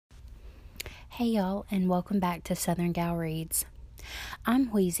Hey y'all, and welcome back to Southern Gal Reads.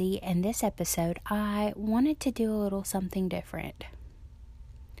 I'm Wheezy, and this episode I wanted to do a little something different.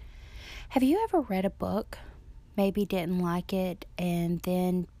 Have you ever read a book, maybe didn't like it, and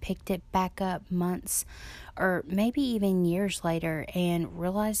then picked it back up months or maybe even years later and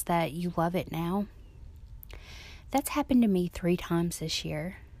realized that you love it now? That's happened to me 3 times this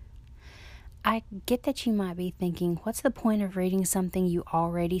year. I get that you might be thinking, what's the point of reading something you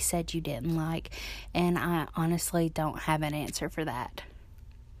already said you didn't like? And I honestly don't have an answer for that.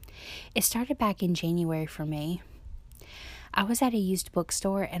 It started back in January for me. I was at a used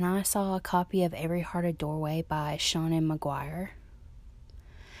bookstore and I saw a copy of Every Heart a Doorway by Seanan McGuire.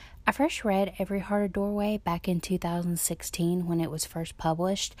 I first read Every Heart a Doorway back in 2016 when it was first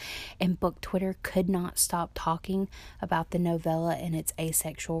published, and book Twitter could not stop talking about the novella and its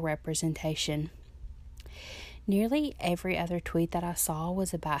asexual representation. Nearly every other tweet that I saw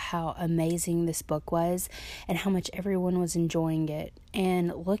was about how amazing this book was and how much everyone was enjoying it.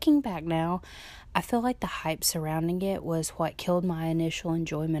 And looking back now, I feel like the hype surrounding it was what killed my initial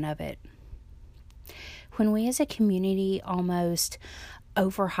enjoyment of it. When we as a community almost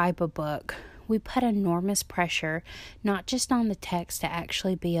overhype a book, we put enormous pressure not just on the text to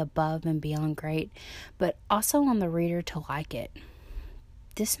actually be above and beyond great, but also on the reader to like it.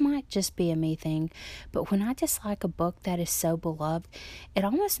 This might just be a me thing, but when I dislike a book that is so beloved, it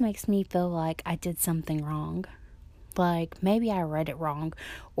almost makes me feel like I did something wrong. Like maybe I read it wrong,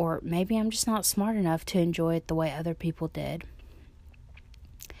 or maybe I'm just not smart enough to enjoy it the way other people did.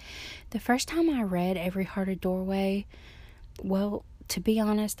 The first time I read Every Heart a Doorway, well, to be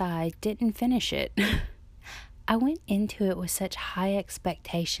honest, I didn't finish it. I went into it with such high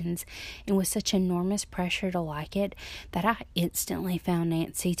expectations and with such enormous pressure to like it that I instantly found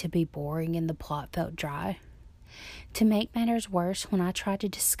Nancy to be boring and the plot felt dry. To make matters worse, when I tried to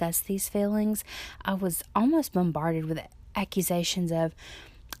discuss these feelings, I was almost bombarded with accusations of,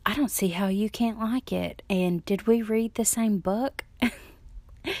 I don't see how you can't like it, and did we read the same book?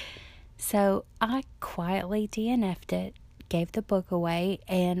 So I quietly DNF'd it, gave the book away,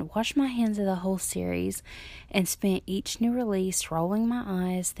 and washed my hands of the whole series, and spent each new release rolling my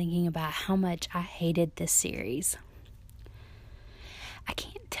eyes thinking about how much I hated this series. I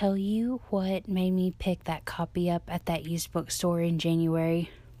can't tell you what made me pick that copy up at that used bookstore in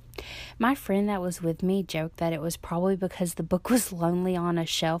January. My friend that was with me joked that it was probably because the book was lonely on a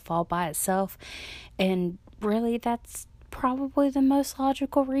shelf all by itself, and really that's probably the most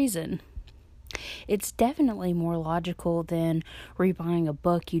logical reason. It's definitely more logical than rebuying a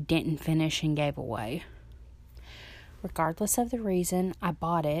book you didn't finish and gave away. Regardless of the reason, I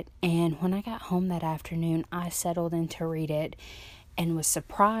bought it, and when I got home that afternoon, I settled in to read it and was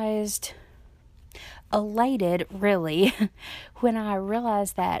surprised, elated really, when I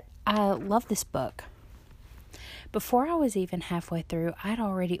realized that I love this book. Before I was even halfway through, I'd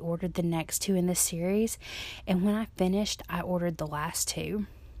already ordered the next 2 in the series, and when I finished, I ordered the last 2.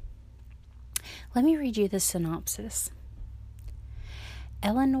 Let me read you the synopsis.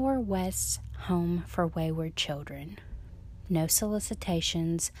 Eleanor West's home for wayward children. No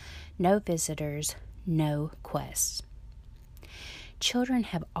solicitations, no visitors, no quests. Children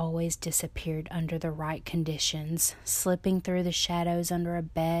have always disappeared under the right conditions, slipping through the shadows under a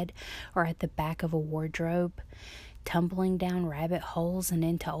bed or at the back of a wardrobe, tumbling down rabbit holes and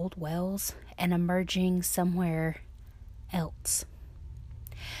into old wells, and emerging somewhere else.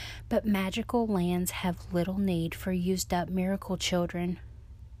 But magical lands have little need for used-up miracle children.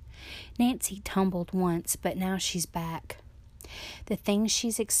 Nancy tumbled once, but now she's back. The things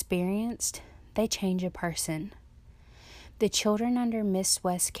she's experienced, they change a person. The children under Miss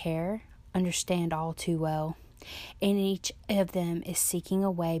West's care understand all too well, and each of them is seeking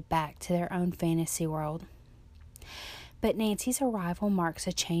a way back to their own fantasy world. But Nancy's arrival marks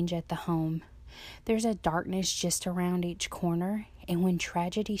a change at the home. There's a darkness just around each corner, and when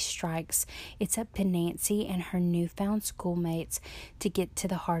tragedy strikes, it's up to Nancy and her newfound schoolmates to get to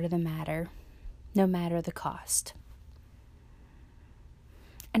the heart of the matter, no matter the cost.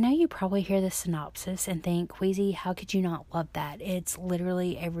 I know you probably hear the synopsis and think, Wheezy, how could you not love that? It's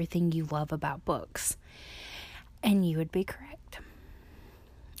literally everything you love about books. And you would be correct.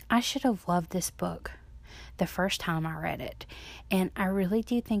 I should have loved this book the first time I read it, and I really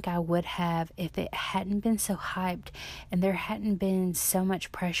do think I would have if it hadn't been so hyped and there hadn't been so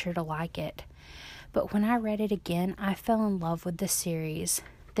much pressure to like it. But when I read it again, I fell in love with the series,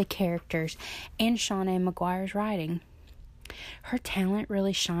 the characters, and Seanan McGuire's writing. Her talent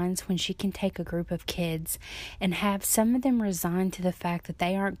really shines when she can take a group of kids and have some of them resigned to the fact that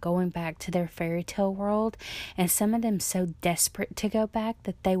they aren't going back to their fairy tale world, and some of them so desperate to go back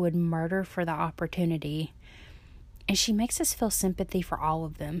that they would murder for the opportunity. And she makes us feel sympathy for all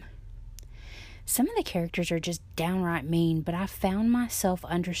of them. Some of the characters are just downright mean, but I found myself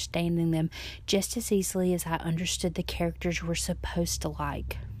understanding them just as easily as I understood the characters we're supposed to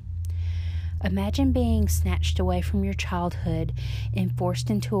like. Imagine being snatched away from your childhood and forced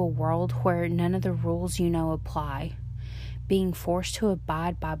into a world where none of the rules you know apply, being forced to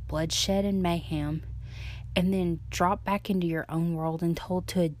abide by bloodshed and mayhem, and then dropped back into your own world and told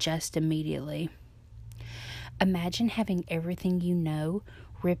to adjust immediately. Imagine having everything you know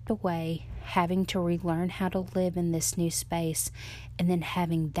ripped away, having to relearn how to live in this new space, and then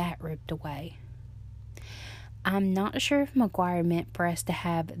having that ripped away. I'm not sure if McGuire meant for us to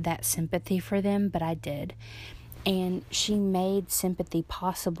have that sympathy for them, but I did. And she made sympathy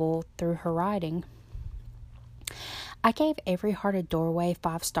possible through her writing. I gave Every Hearted Doorway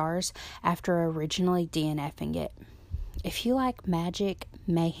 5 stars after originally DNFing it. If you like magic,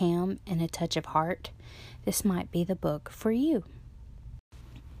 mayhem, and a touch of heart, this might be the book for you.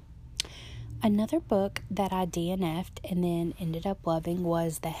 Another book that I DNF'd and then ended up loving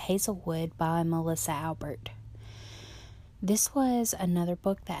was The Hazelwood by Melissa Albert. This was another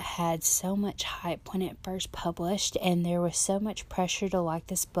book that had so much hype when it first published, and there was so much pressure to like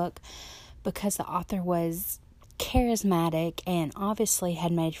this book because the author was charismatic and obviously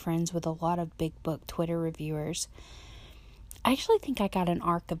had made friends with a lot of big book Twitter reviewers. I actually think I got an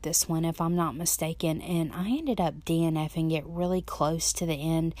arc of this one, if I'm not mistaken, and I ended up DNFing it really close to the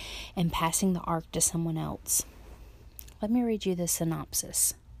end and passing the arc to someone else. Let me read you the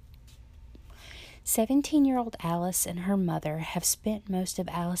synopsis. 17-year-old Alice and her mother have spent most of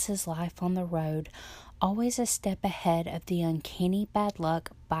Alice's life on the road, always a step ahead of the uncanny bad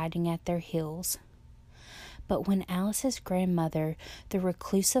luck biting at their heels. But when Alice's grandmother, the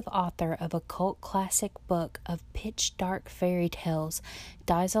reclusive author of a cult classic book of pitch-dark fairy tales,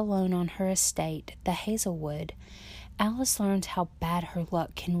 dies alone on her estate, the Hazelwood, Alice learns how bad her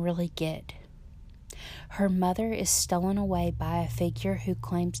luck can really get. Her mother is stolen away by a figure who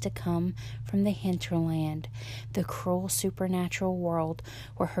claims to come from the hinterland, the cruel supernatural world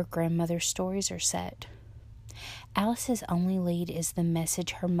where her grandmother's stories are set. Alice's only lead is the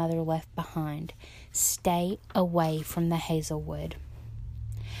message her mother left behind: stay away from the Hazelwood.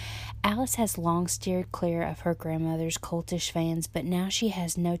 Alice has long steered clear of her grandmother's cultish fans, but now she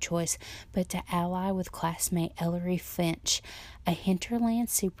has no choice but to ally with classmate Ellery Finch, a hinterland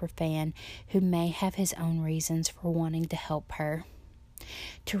superfan who may have his own reasons for wanting to help her.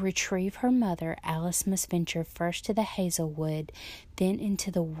 To retrieve her mother, Alice must venture first to the Hazelwood, then into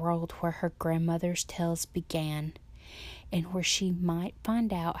the world where her grandmother's tales began, and where she might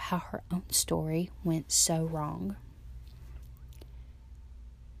find out how her own story went so wrong.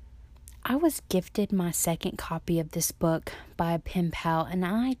 I was gifted my second copy of this book by a pen pal, and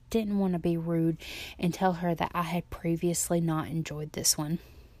I didn't want to be rude and tell her that I had previously not enjoyed this one.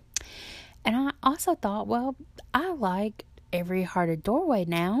 And I also thought, well, I like Every Hearted Doorway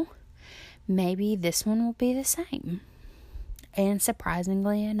now. Maybe this one will be the same. And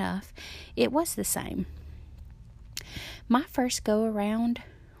surprisingly enough, it was the same. My first go around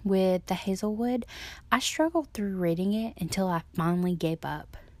with The Hazelwood, I struggled through reading it until I finally gave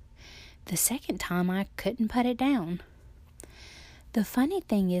up. The second time, I couldn't put it down. The funny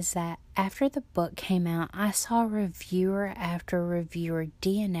thing is that after the book came out, I saw reviewer after reviewer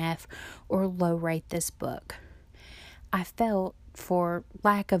DNF or low rate this book. I felt, for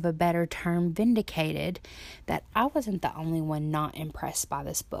lack of a better term, vindicated that I wasn't the only one not impressed by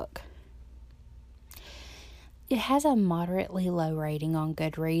this book. It has a moderately low rating on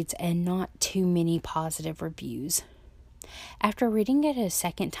Goodreads and not too many positive reviews. After reading it a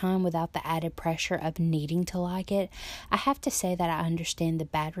second time without the added pressure of needing to like it, I have to say that I understand the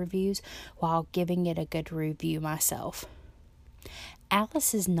bad reviews while giving it a good review myself.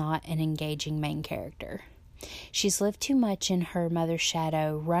 Alice is not an engaging main character. She's lived too much in her mother's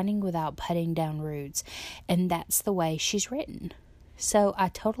shadow, running without putting down roots, and that's the way she's written. So I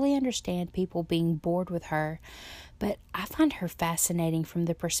totally understand people being bored with her, but I find her fascinating from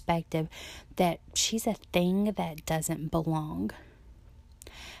the perspective that she's a thing that doesn't belong.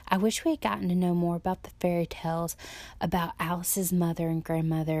 I wish we had gotten to know more about the fairy tales about Alice's mother and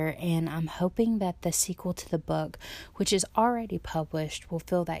grandmother, and I'm hoping that the sequel to the book, which is already published, will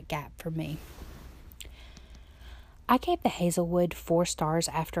fill that gap for me. I gave The Hazelwood 4 stars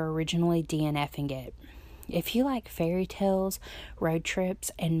after originally DNFing it. If you like fairy tales, road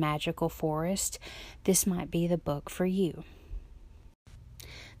trips, and magical forests, this might be the book for you.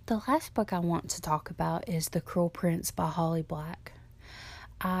 The last book I want to talk about is The Cruel Prince by Holly Black.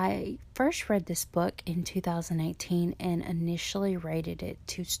 I first read this book in 2018 and initially rated it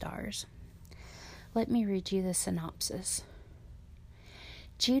 2 stars. Let me read you the synopsis.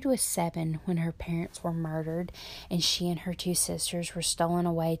 Jude was 7 when her parents were murdered, and she and her 2 sisters were stolen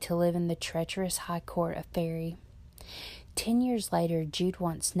away to live in the treacherous high court of Fairy. 10 years later, Jude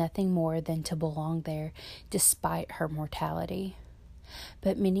wants nothing more than to belong there, despite her mortality.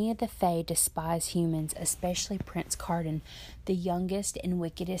 But many of the Fae despise humans, especially Prince Cardan, the youngest and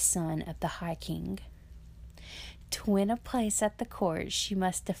wickedest son of the High King. To win a place at the court, she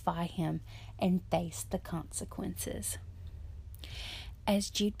must defy him and face the consequences.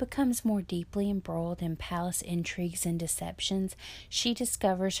 As Jude becomes more deeply embroiled in palace intrigues and deceptions, she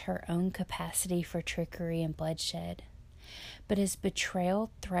discovers her own capacity for trickery and bloodshed. But as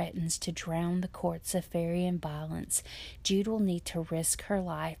betrayal threatens to drown the courts of Fairy in violence, Jude will need to risk her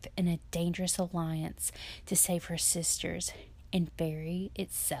life in a dangerous alliance to save her sisters and Fairy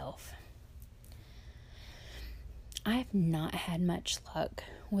itself. I have not had much luck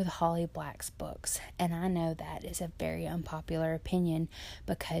with Holly Black's books, and I know that is a very unpopular opinion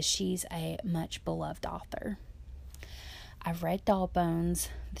because she's a much beloved author. I've read Doll Bones,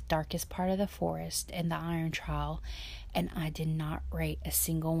 The Darkest Part of the Forest, and The Iron Trial, and I did not rate a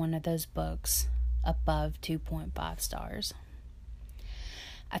single one of those books above 2.5 stars.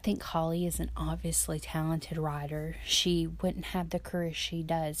 I think Holly is an obviously talented writer. She wouldn't have the career she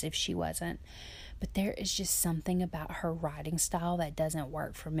does if she wasn't. But there is just something about her writing style that doesn't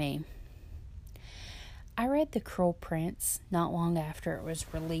work for me. I read The Cruel Prince not long after it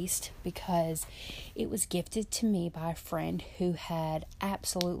was released because it was gifted to me by a friend who had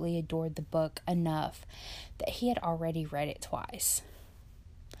absolutely adored the book enough that he had already read it twice.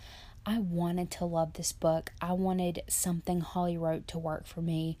 I wanted to love this book. I wanted something Holly wrote to work for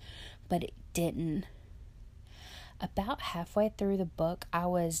me, but it didn't. About halfway through the book, I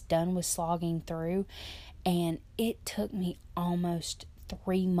was done with slogging through, and it took me almost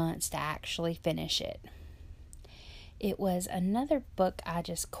 3 months to actually finish it. It was another book I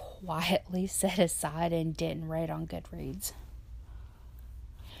just quietly set aside and didn't rate on Goodreads.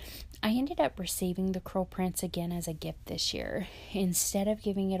 I ended up receiving The Cruel Prince again as a gift this year. Instead of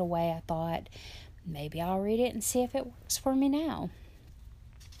giving it away, I thought, maybe I'll read it and see if it works for me now.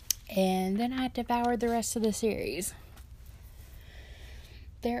 And then I devoured the rest of the series.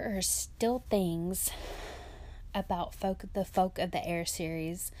 There are still things about the Folk of the Air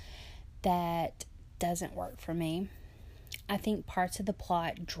series that doesn't work for me. I think parts of the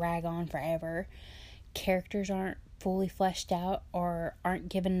plot drag on forever. Characters aren't fully fleshed out or aren't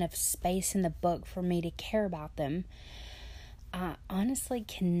given enough space in the book for me to care about them. I honestly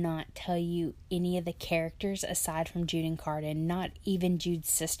cannot tell you any of the characters aside from Jude and Cardan, not even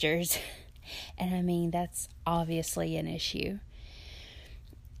Jude's sisters. And I mean, that's obviously an issue.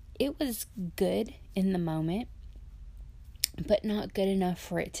 It was good in the moment, but not good enough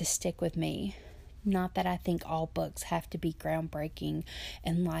for it to stick with me. Not that I think all books have to be groundbreaking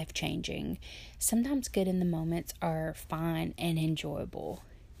and life-changing. Sometimes good in the moments are fine and enjoyable.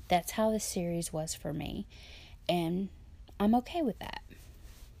 That's how the series was for me, and I'm okay with that.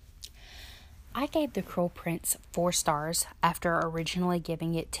 I gave The Cruel Prince 4 stars after originally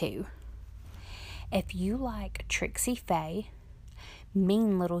giving it 2. If you like tricksy fae,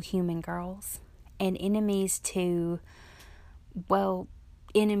 mean little human girls, and enemies to, well,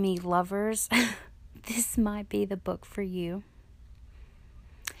 enemy lovers, this might be the book for you.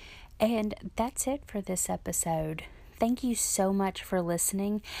 And that's it for this episode. Thank you so much for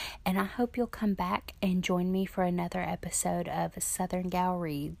listening, and I hope you'll come back and join me for another episode of Southern Gal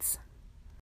Reads.